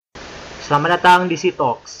Selamat datang di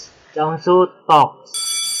Talks, Cahunsoed Talks.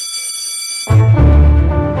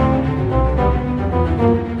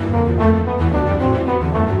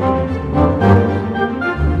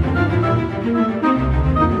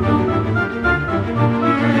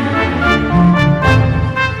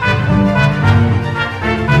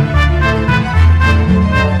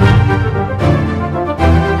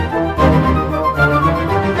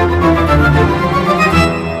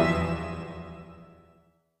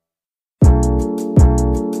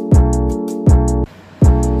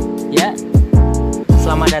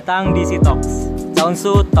 Selamat datang di Talks,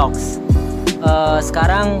 Cahunsoed Talks.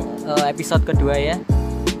 Sekarang episode kedua ya.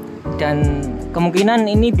 Dan kemungkinan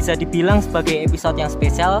ini bisa dibilang sebagai episode yang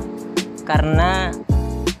spesial karena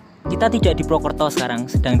kita tidak di Purwokerto sekarang,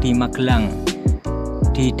 sedang di Magelang,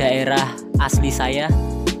 di daerah asli saya.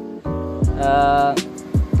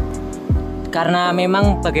 Karena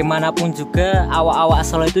memang bagaimanapun juga awak-awak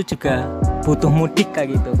Solo itu juga butuh mudik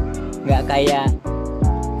kayak gitu.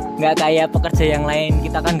 Nggak kayak pekerja yang lain,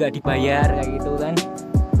 kita kan nggak dibayar kayak gitu kan.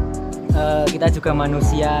 Kita juga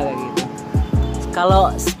manusia kayak gitu.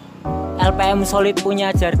 Kalau LPM Solid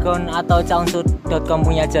punya jargon atau Cahunsoed.com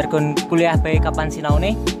punya jargon kuliah baik kapan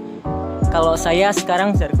sinaune, kalau saya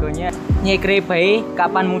sekarang jargonnya nyekre baik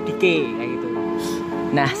kapan mudike kayak gitu.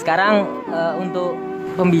 Nah sekarang untuk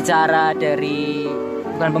pembicara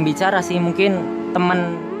bukan pembicara sih, mungkin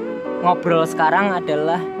teman ngobrol sekarang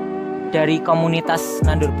adalah dari komunitas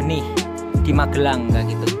Nandur Benih di Magelang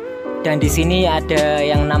kayak gitu. Dan di sini ada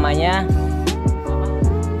yang namanya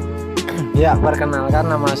ya,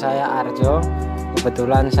 perkenalkan, nama saya Arjo.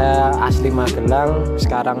 Kebetulan saya asli Magelang,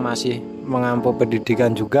 sekarang masih mengampu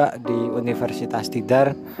pendidikan juga di Universitas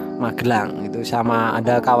Tidar Magelang. Itu sama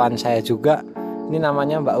ada kawan saya juga. Ini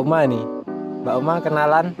namanya Mbak Uma nih. Mbak Uma,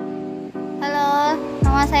 kenalan. Halo,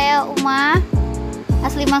 nama saya Uma.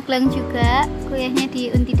 Asli Magelang juga, kuliahnya di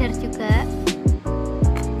Untidar juga.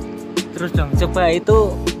 Terus dong, coba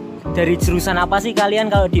itu dari jurusan apa sih kalian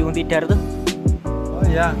kalau di Untidar tuh? Oh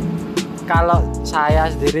ya, kalau saya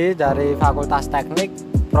sendiri dari Fakultas Teknik,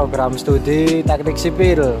 program studi Teknik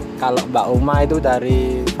Sipil. Kalau Mbak Uma itu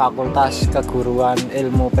dari Fakultas Keguruan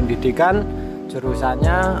Ilmu Pendidikan,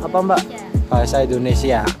 jurusannya apa Mbak? Bahasa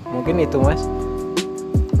Indonesia. Mungkin itu Mas.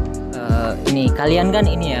 Ini kalian kan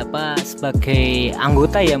ini ya apa sebagai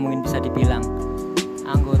anggota ya, mungkin bisa dibilang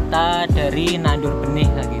anggota dari Nandur Benih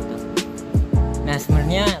kayak gitu. Nah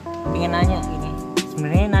sebenarnya pengen nanya ini,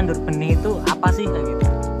 sebenarnya Nandur Benih itu apa sih kayak gitu?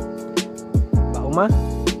 Mbak Uma?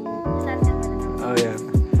 Oh ya.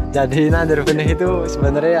 Jadi Nandur Benih itu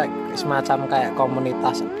sebenarnya semacam kayak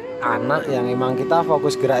komunitas anak yang memang kita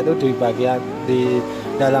fokus gerak itu di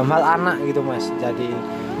dalam hal anak gitu Mas.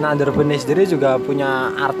 Jadi Nandur Benih sendiri juga punya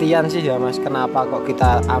artian sih ya Mas. Kenapa kok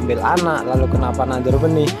kita ambil anak, lalu kenapa Nandur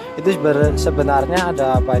Benih? Itu sebenarnya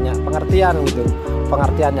ada banyak pengertian gitu.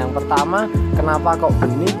 Pengertian yang pertama, kenapa kok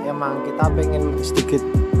benih? Emang kita pengen sedikit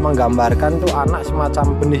menggambarkan tuh anak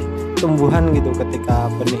semacam benih tumbuhan gitu. Ketika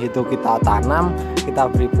benih itu kita tanam, kita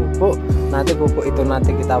beri pupuk, nanti pupuk itu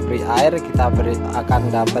nanti kita beri air, akan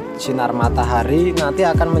dapat sinar matahari, nanti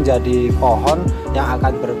akan menjadi pohon yang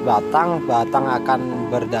akan berbatang, batang akan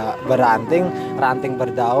beranting, ranting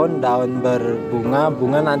berdaun, daun berbunga,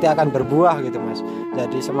 bunga nanti akan berbuah gitu Mas.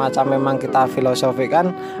 Jadi semacam memang kita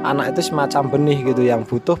filosofikan anak itu semacam benih gitu, yang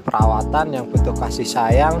butuh perawatan, yang butuh kasih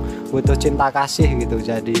sayang, butuh cinta kasih gitu.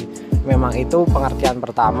 Jadi memang itu pengertian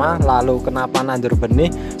pertama. Lalu kenapa Nandur Benih?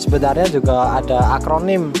 Sebenarnya juga ada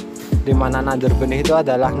akronim, di mana Nandur Benih itu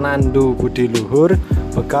adalah Nandu Budi Luhur,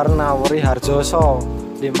 Begar Nawuri Harjoso,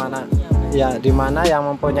 di mana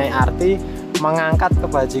yang mempunyai arti mengangkat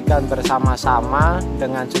kebajikan bersama-sama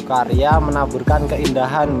dengan sukaria, menaburkan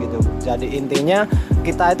keindahan gitu. Jadi intinya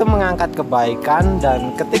kita itu mengangkat kebaikan,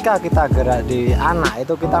 dan ketika kita gerak di anak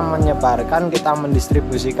itu kita menyebarkan, kita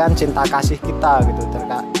mendistribusikan cinta kasih kita gitu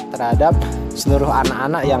terhadap seluruh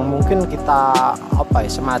anak-anak yang mungkin kita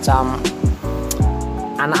semacam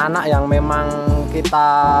anak-anak yang memang kita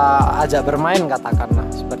ajak bermain, katakanlah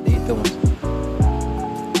seperti itu Mas.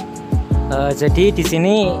 Jadi di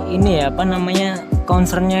sini ini ya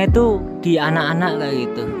concernnya itu di anak-anak kayak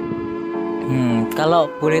gitu. Kalau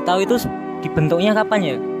boleh tahu itu dibentuknya kapan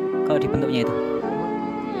ya? Kalau dibentuknya itu,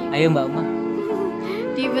 ayo Mbak Uma.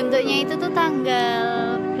 Dibentuknya itu tuh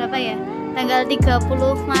tanggal berapa ya? Tanggal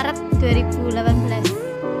 30 Maret 2018.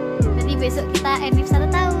 Jadi besok kita enif 1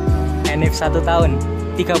 tahun. Enif 1 tahun.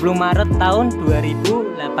 30 Maret tahun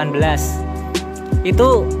 2018.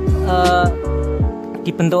 Itu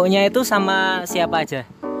dibentuknya itu sama siapa aja?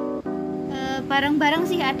 Bareng-bareng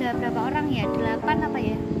sih, ada berapa orang ya? 8 apa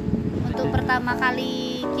ya? Untuk pertama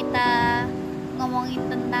kali kita ngomongin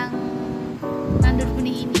tentang Nandur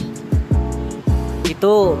Benih ini?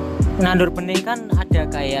 Itu Nandur Benih kan ada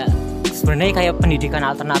kayak sebenarnya kayak pendidikan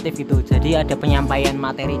alternatif gitu. Jadi ada penyampaian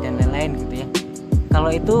materi dan lain-lain gitu ya.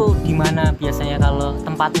 Kalau itu gimana biasanya kalau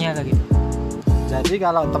tempatnya kayak gitu? Jadi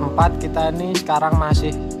kalau tempat kita ini sekarang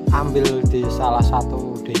masih ambil di salah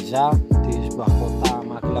satu desa di sebuah kota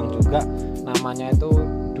Magelang juga, namanya itu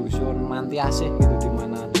Dusun Mantiasih gitu, di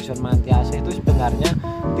mana Dusun Mantiasih itu sebenarnya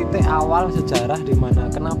titik awal sejarah di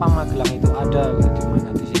mana kenapa Magelang itu ada gitu, di mana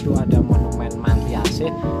di situ ada monumen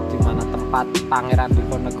Mantiasih, di mana tempat Pangeran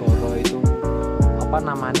Diponegoro itu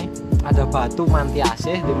ada batu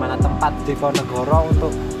Mantiasih, di mana tempat Diponegoro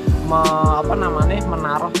untuk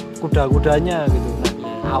menaruh kuda-kudanya gitu.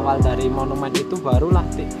 Nah, awal dari monumen itu barulah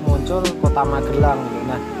muncul kota Magelang gitu.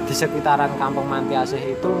 Nah, di sekitaran Kampung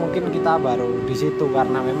Mantiasih itu mungkin kita baru di situ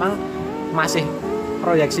karena memang masih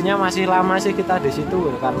proyeksinya masih lama sih kita di situ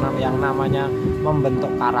gitu. Karena yang namanya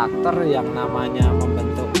membentuk karakter, yang namanya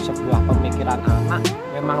membentuk sebuah pemikiran anak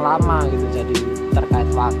memang lama gitu. Jadi terkait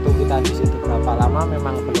waktu kita di situ berapa lama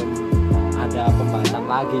memang belum ada pembahasan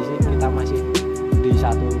lagi sih, kita masih di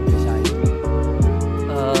satu desa itu.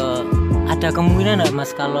 Ada kemungkinan nggak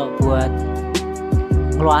Mas kalau buat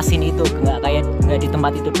ngeluasin itu nggak di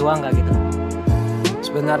tempat itu doang nggak gitu?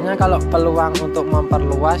 Sebenarnya kalau peluang untuk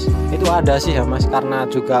memperluas itu ada sih ya Mas, karena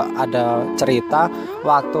juga ada cerita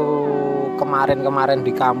waktu kemarin di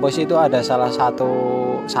kampus itu ada salah satu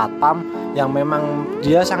satpam yang memang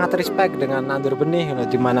dia sangat respect dengan Nandur Benih,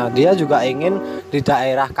 di mana dia juga ingin di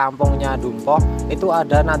daerah kampungnya Dumpoh itu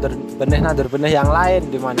ada Nandur Benih yang lain,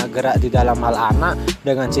 di mana gerak di dalam hal anak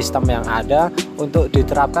dengan sistem yang ada untuk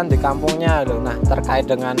diterapkan di kampungnya. Nah, terkait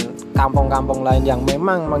dengan kampung-kampung lain yang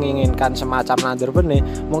memang menginginkan semacam Nandur Benih,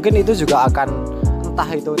 mungkin itu juga akan entah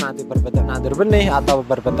itu nanti berbentuk Nandur Benih atau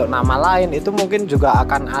berbentuk nama lain, itu mungkin juga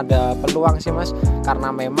akan ada peluang sih Mas,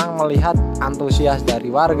 karena memang melihat antusias dari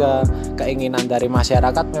warga, keinginan dari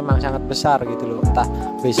masyarakat memang sangat besar gitu loh. Entah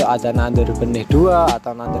besok ada Nandur Benih 2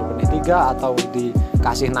 atau Nandur Benih 3 atau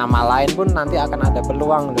dikasih nama lain pun nanti akan ada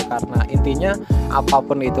peluang loh, karena intinya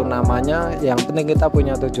apapun itu namanya yang penting kita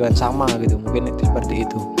punya tujuan sama gitu, mungkin itu seperti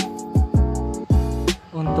itu.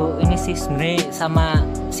 Untuk ini sih sebenarnya sama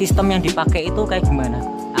sistem yang dipakai itu kayak gimana?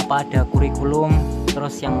 Apa ada kurikulum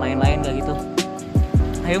terus yang lain-lain kayak gitu?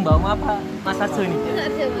 Ayo Mbak Uma apa Mas Arjo ini?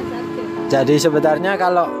 Jadi sebenarnya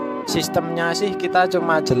kalau sistemnya sih kita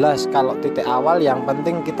cuma jelas kalau titik awal yang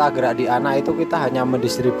penting kita gerak di anak itu kita hanya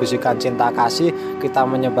mendistribusikan cinta kasih, kita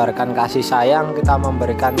menyebarkan kasih sayang, kita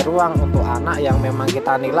memberikan ruang untuk anak yang memang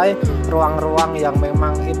kita nilai ruang-ruang yang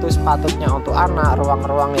memang itu sepatutnya untuk anak,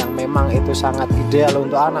 ruang-ruang yang memang itu sangat ideal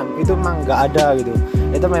untuk anak, itu memang nggak ada gitu.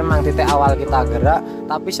 Itu memang titik awal kita gerak,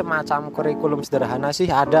 tapi semacam kurikulum sederhana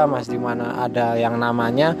sih ada Mas, di mana ada yang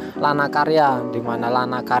namanya Lana Karya, di mana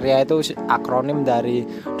Lana Karya itu akronim dari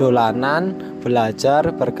dolanan,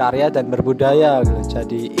 belajar, berkarya dan berbudaya gitu.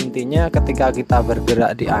 Jadi intinya ketika kita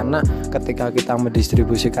bergerak di anak, ketika kita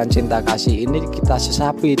mendistribusikan cinta kasih ini, kita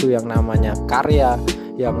sesapi itu yang namanya karya,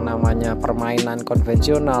 yang namanya permainan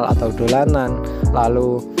konvensional atau dolanan,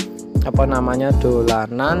 lalu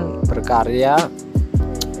dolanan, berkarya,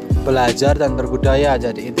 belajar dan berbudaya.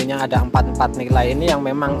 Jadi intinya ada 4 nilai ini yang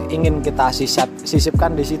memang ingin kita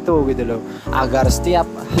sisipkan di situ gitu loh, agar setiap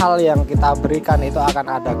hal yang kita berikan itu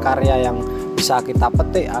akan ada karya yang bisa kita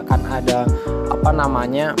petik, akan ada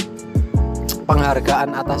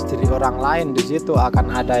penghargaan atas diri orang lain di situ,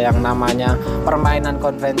 akan ada yang namanya permainan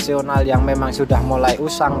konvensional yang memang sudah mulai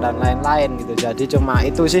usang dan lain-lain gitu. Jadi cuma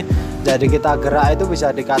itu sih, jadi kita gerak itu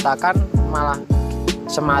bisa dikatakan malah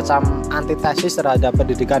semacam antitesis terhadap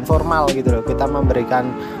pendidikan formal gitu loh. Kita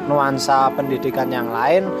memberikan nuansa pendidikan yang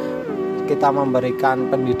lain, kita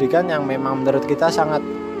memberikan pendidikan yang memang menurut kita sangat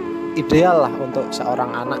ideal lah untuk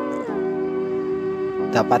seorang anak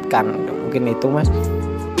dapatkan. Mungkin itu Mas.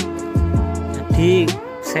 Jadi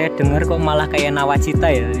saya dengar kok malah kayak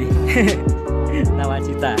nawacita ya tadi.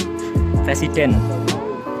 Nawacita Presiden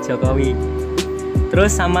Jokowi.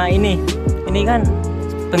 Terus sama ini kan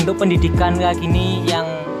bentuk pendidikan kayak gini yang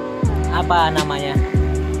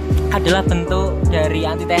adalah bentuk dari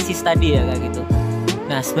antitesis tadi ya kayak gitu.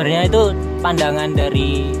 Nah sebenarnya itu pandangan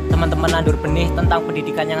dari teman-teman Nandur Benih tentang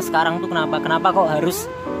pendidikan yang sekarang tuh kenapa kok harus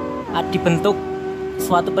dibentuk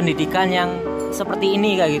suatu pendidikan yang seperti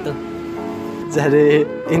ini kayak gitu. Jadi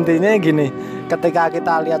intinya gini, ketika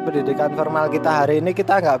kita lihat pendidikan formal kita hari ini,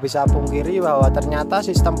 kita nggak bisa pungkiri bahwa ternyata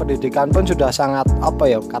sistem pendidikan pun sudah sangat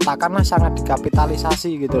katakanlah sangat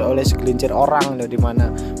dikapitalisasi gitu oleh segelintir orang loh, di mana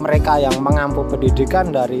mereka yang mengampu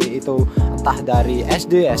pendidikan dari itu entah dari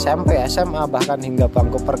SD, SMP, SMA, bahkan hingga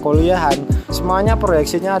bangku perkuliahan, semuanya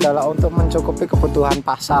proyeksinya adalah untuk mencukupi kebutuhan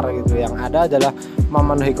pasar gitu. Yang ada adalah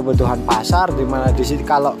memenuhi kebutuhan pasar, di mana di sini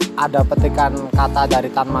kalau ada petikan kata dari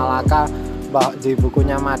Tan Malaka di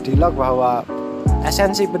bukunya Madilog bahwa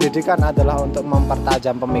esensi pendidikan adalah untuk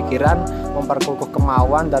mempertajam pemikiran, memperkukuh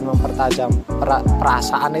kemauan, dan mempertajam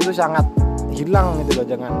perasaan, itu sangat hilang gitu loh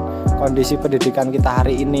dengan kondisi pendidikan kita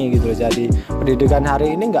hari ini gitu loh. Jadi pendidikan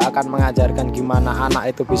hari ini nggak akan mengajarkan gimana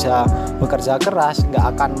anak itu bisa bekerja keras,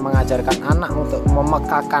 nggak akan mengajarkan anak untuk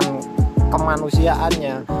memekakan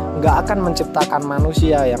kemanusiaannya, nggak akan menciptakan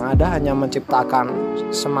manusia. Yang ada hanya menciptakan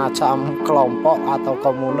semacam kelompok atau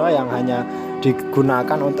komuno yang hanya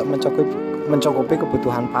digunakan untuk mencukupi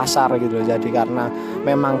kebutuhan pasar gitu loh. Jadi karena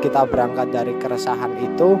memang kita berangkat dari keresahan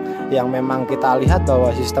itu, yang memang kita lihat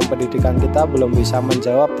bahwa sistem pendidikan kita belum bisa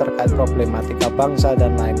menjawab terkait problematika bangsa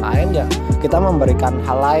dan lain-lain, ya kita memberikan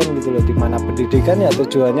hal lain gitu loh, dimana pendidikan ya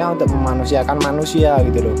tujuannya untuk memanusiakan manusia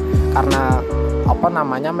gitu loh. Karena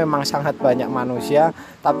memang sangat banyak manusia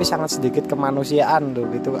tapi sangat sedikit kemanusiaan tuh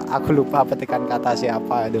gitu. Aku lupa petikan kata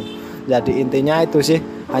siapa itu. Jadi intinya itu sih,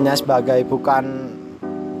 hanya sebagai bukan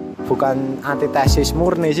antitesis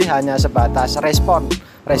murni sih, hanya sebatas respon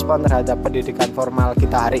terhadap pendidikan formal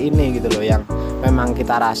kita hari ini gitu loh, yang memang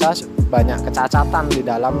kita rasa banyak kecacatan di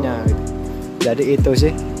dalamnya gitu. Jadi itu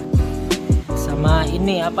sih. Sama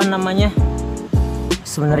ini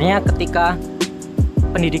sebenarnya ketika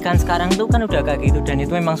pendidikan sekarang tuh kan udah kayak gitu, dan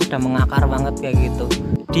itu memang sudah mengakar banget kayak gitu,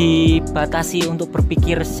 dibatasi untuk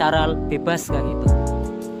berpikir secara bebas kayak gitu.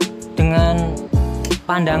 Dengan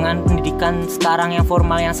pandangan pendidikan sekarang yang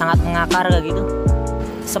formal yang sangat mengakar kayak gitu,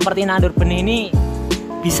 seperti Nandur Benih ini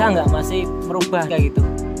bisa nggak masih merubah kayak gitu?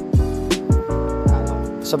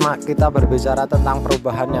 Kita berbicara tentang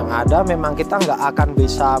perubahan yang ada, memang kita nggak akan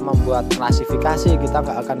bisa membuat klasifikasi, kita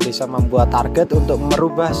nggak akan bisa membuat target untuk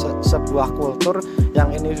merubah sebuah kultur yang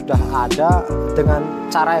ini sudah ada dengan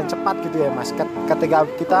cara yang cepat gitu ya Mas. Ketika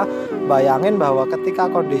kita bayangin bahwa ketika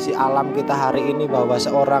kondisi alam kita hari ini, bahwa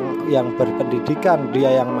seorang yang berpendidikan,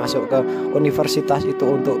 dia yang masuk ke universitas itu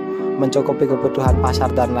untuk mencukupi kebutuhan pasar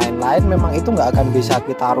dan lain-lain, memang itu nggak akan bisa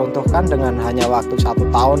kita runtuhkan dengan hanya waktu 1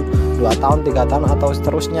 tahun, 2 tahun, 3 tahun atau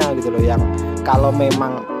seterusnya gitu loh. Yang kalau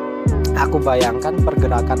memang aku bayangkan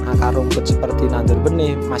pergerakan akar rumput seperti Nandur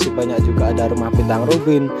Benih, masih banyak juga ada Rumah Bintang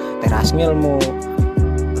Rubin, Teras Ngilmu,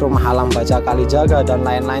 Rumah Alam Baca Kalijaga dan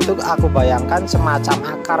lain-lain, itu aku bayangkan semacam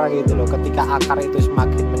akar gitu loh. Ketika akar itu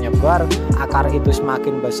semakin menyebar, akar itu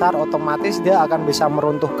semakin besar, otomatis dia akan bisa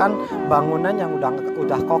meruntuhkan bangunan yang udah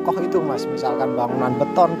kokoh itu Mas. Misalkan bangunan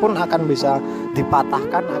beton pun akan bisa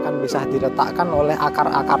dipatahkan, akan bisa diretakkan oleh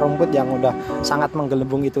akar-akar rumput yang udah sangat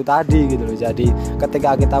menggelembung itu tadi gitu loh. Jadi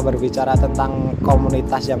ketika kita berbicara tentang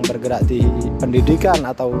komunitas yang bergerak di pendidikan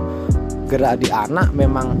atau gerak di anak,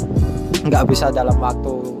 memang nggak bisa dalam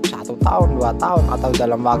waktu 1 tahun, 2 tahun atau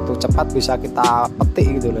dalam waktu cepat bisa kita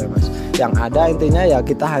petik gitu loh Mas. Yang ada intinya ya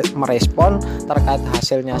kita merespon terkait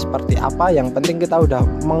hasilnya seperti apa. Yang penting kita udah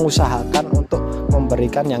mengusahakan untuk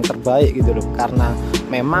memberikan yang terbaik gitu loh. Karena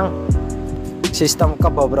memang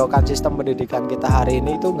kebobrokan sistem pendidikan kita hari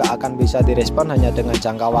ini itu nggak akan bisa direspon hanya dengan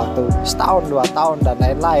jangka waktu 1 tahun, 2 tahun dan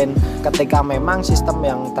lain-lain. Ketika memang sistem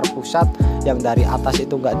yang terpusat yang dari atas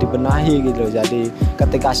itu nggak dibenahi gitu loh. Jadi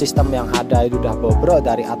ketika sistem yang ada itu udah bobrok,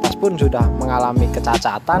 dari atas pun sudah mengalami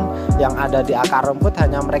kecacatan, yang ada di akar rumput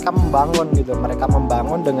hanya mereka membangun gitu. Mereka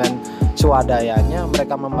membangun dengan swadayanya,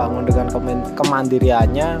 mereka membangun dengan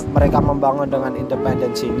kemandiriannya, mereka membangun dengan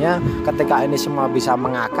independensinya. Ketika ini semua bisa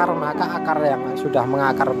mengakar, maka akar yang sudah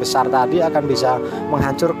mengakar besar tadi akan bisa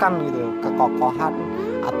menghancurkan gitu kekokohan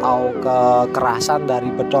atau kekerasan dari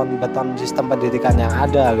beton sistem pendidikan yang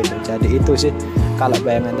ada gitu. Jadi itu sih kalau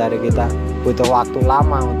bayangan dari kita, butuh waktu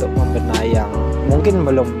lama untuk membenahi yang mungkin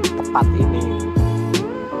belum tepat ini.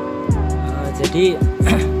 Jadi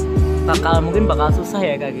mungkin bakal susah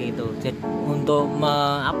ya kayak gitu. Jadi untuk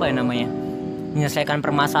menyelesaikan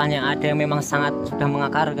permasalahan yang ada yang memang sangat sudah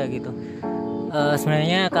mengakar kayak gitu.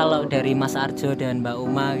 Sebenarnya kalau dari Mas Arjo dan Mbak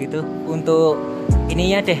Uma gitu, untuk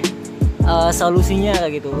ininya deh, solusinya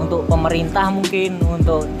kayak gitu, untuk pemerintah mungkin,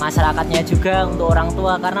 untuk masyarakatnya juga, untuk orang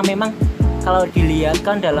tua, karena memang kalau dilihat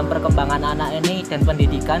kan dalam perkembangan anak ini dan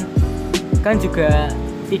pendidikan kan juga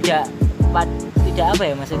tidak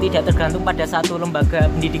tergantung pada satu lembaga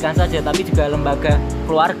pendidikan saja, tapi juga lembaga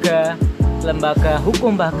keluarga, lembaga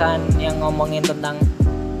hukum bahkan yang ngomongin tentang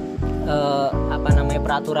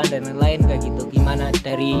peraturan dan lain-lain kayak gitu. Gimana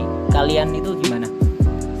dari kalian itu, gimana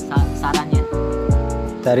sarannya?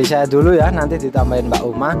 Dari saya dulu ya, nanti ditambahin Mbak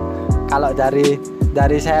Uma. Kalau dari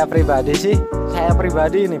saya pribadi sih, saya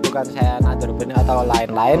pribadi ini, bukan saya Nandur Benih atau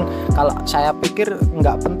lain-lain, kalau saya pikir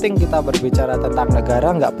nggak penting kita berbicara tentang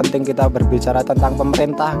negara, nggak penting kita berbicara tentang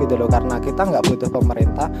pemerintah gitu loh, karena kita nggak butuh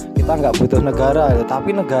pemerintah, kita nggak butuh negara, tapi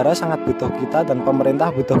negara sangat butuh kita dan pemerintah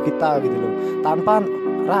butuh kita gitu loh. Tanpa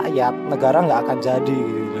rakyat negara nggak akan jadi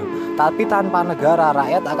gitu loh, tapi tanpa negara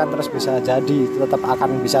rakyat akan terus bisa jadi, tetap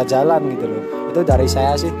akan bisa jalan gitu loh. Itu dari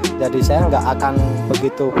saya sih. Jadi saya nggak akan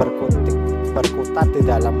begitu berkutat di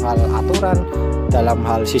dalam hal aturan, dalam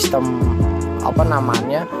hal sistem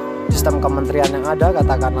sistem kementerian yang ada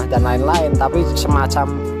katakanlah dan lain-lain, tapi semacam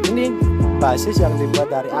ini basis yang dibuat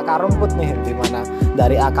dari akar rumput nih, dimana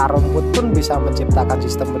dari akar rumput pun bisa menciptakan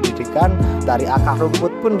sistem pendidikan, dari akar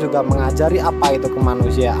rumput pun juga mengajari apa itu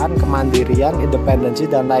kemanusiaan, kemandirian, independensi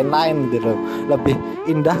dan lain-lain gitu loh. Lebih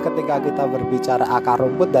indah ketika kita berbicara akar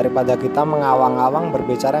rumput daripada kita mengawang-awang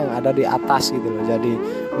berbicara yang ada di atas gitu loh. Jadi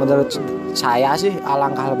menurut saya sih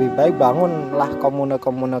alangkah lebih baik bangunlah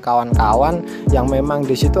komune-komune kawan-kawan yang memang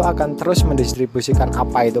di situ akan terus mendistribusikan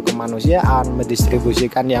apa itu kemanusiaan,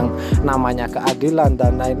 mendistribusikan yang namanya keadilan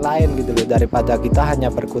dan lain-lain gitu loh, daripada kita hanya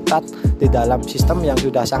berkutat di dalam sistem yang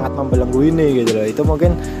sudah sangat membelenggu ini gitu loh. Itu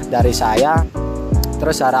mungkin dari saya.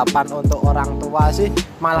 Terus harapan untuk orang tua sih,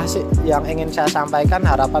 malah sih yang ingin saya sampaikan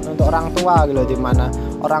harapan untuk orang tua gitu loh, dimana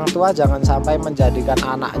orang tua jangan sampai menjadikan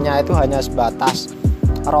anaknya itu hanya sebatas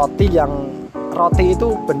roti itu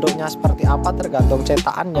bentuknya seperti apa tergantung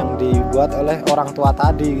cetakan yang dibuat oleh orang tua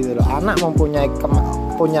tadi gitu loh. Anak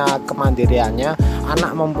punya kemandiriannya,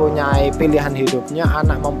 anak mempunyai pilihan hidupnya,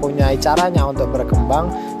 anak mempunyai caranya untuk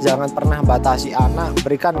berkembang. Jangan pernah batasi anak,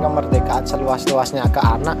 berikan kemerdekaan seluas-luasnya ke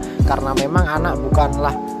anak, karena memang anak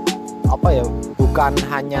bukanlah bukan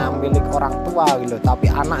hanya milik orang tua gitu, tapi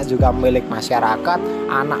anak juga milik masyarakat,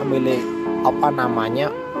 anak milik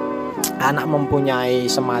anak mempunyai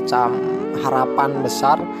semacam harapan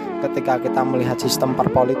besar ketika kita melihat sistem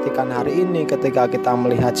perpolitikan hari ini, ketika kita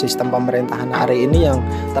melihat sistem pemerintahan hari ini yang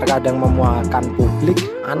terkadang memuakkan publik.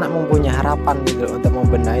 Anak mempunyai harapan gitu untuk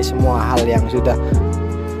membenahi semua hal yang sudah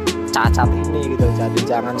cacat ini gitu. Jadi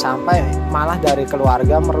jangan sampai malah dari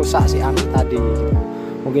keluarga merusak si anak tadi gitu.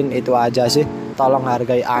 Mungkin itu aja sih, tolong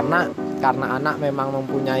hargai anak karena anak memang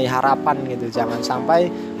mempunyai harapan gitu. Jangan sampai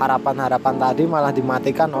harapan-harapan tadi malah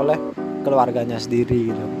dimatikan oleh keluarganya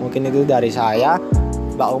sendiri gitu. Mungkin itu dari saya.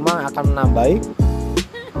 Mbak Uma akan menambahi.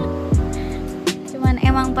 Cuman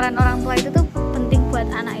emang peran orang tua itu tuh penting buat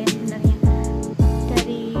anak ya sebenarnya.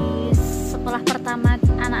 Dari sekolah pertama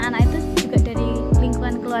anak-anak itu juga dari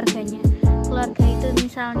lingkungan keluarganya. Keluarga itu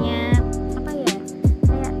misalnya kayak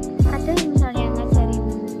ada yang misalnya ngajarin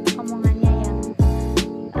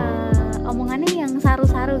omongannya yang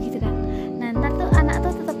saru-saru gitu kan. Nah ntar tuh anak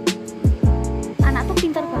tuh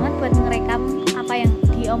pintar banget buat ngerekam apa yang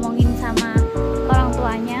diomongin sama orang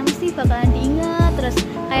tuanya, mesti bakalan diingat terus.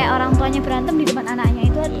 Kayak orang tuanya berantem di depan anaknya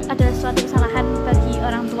itu adalah suatu kesalahan bagi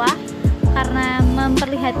orang tua karena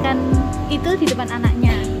memperlihatkan itu di depan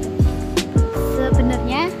anaknya.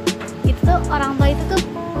 Sebenarnya itu tuh orang tua itu tuh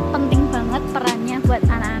penting banget perannya buat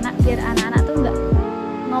anak-anak, biar anak-anak tuh nggak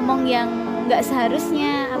ngomong yang nggak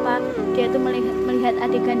seharusnya, dia tuh melihat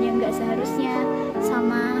adegan yang nggak seharusnya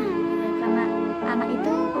sama karena anak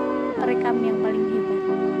itu perekam yang paling hebat.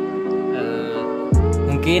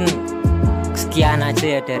 Mungkin sekian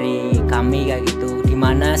aja ya dari kami kayak gitu.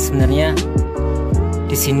 Dimana sebenarnya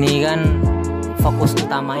di sini kan fokus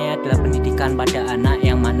utamanya adalah pendidikan pada anak,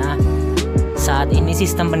 yang mana saat ini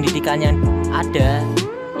sistem pendidikannya ada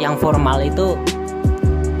yang formal itu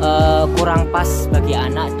kurang pas bagi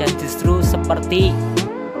anak dan justru seperti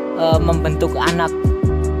membentuk anak,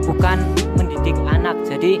 bukan mendidik anak.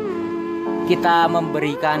 Jadi kita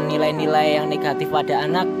memberikan nilai-nilai yang negatif pada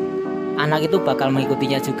anak itu bakal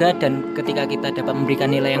mengikutinya juga, dan ketika kita dapat memberikan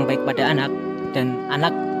nilai yang baik pada anak, dan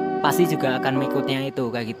anak pasti juga akan mengikutnya itu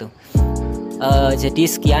kayak gitu. Jadi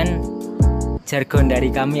sekian jargon dari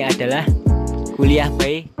kami adalah kuliah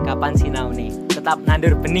baik kapan sinau nih, tetap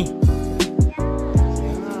nandur benih.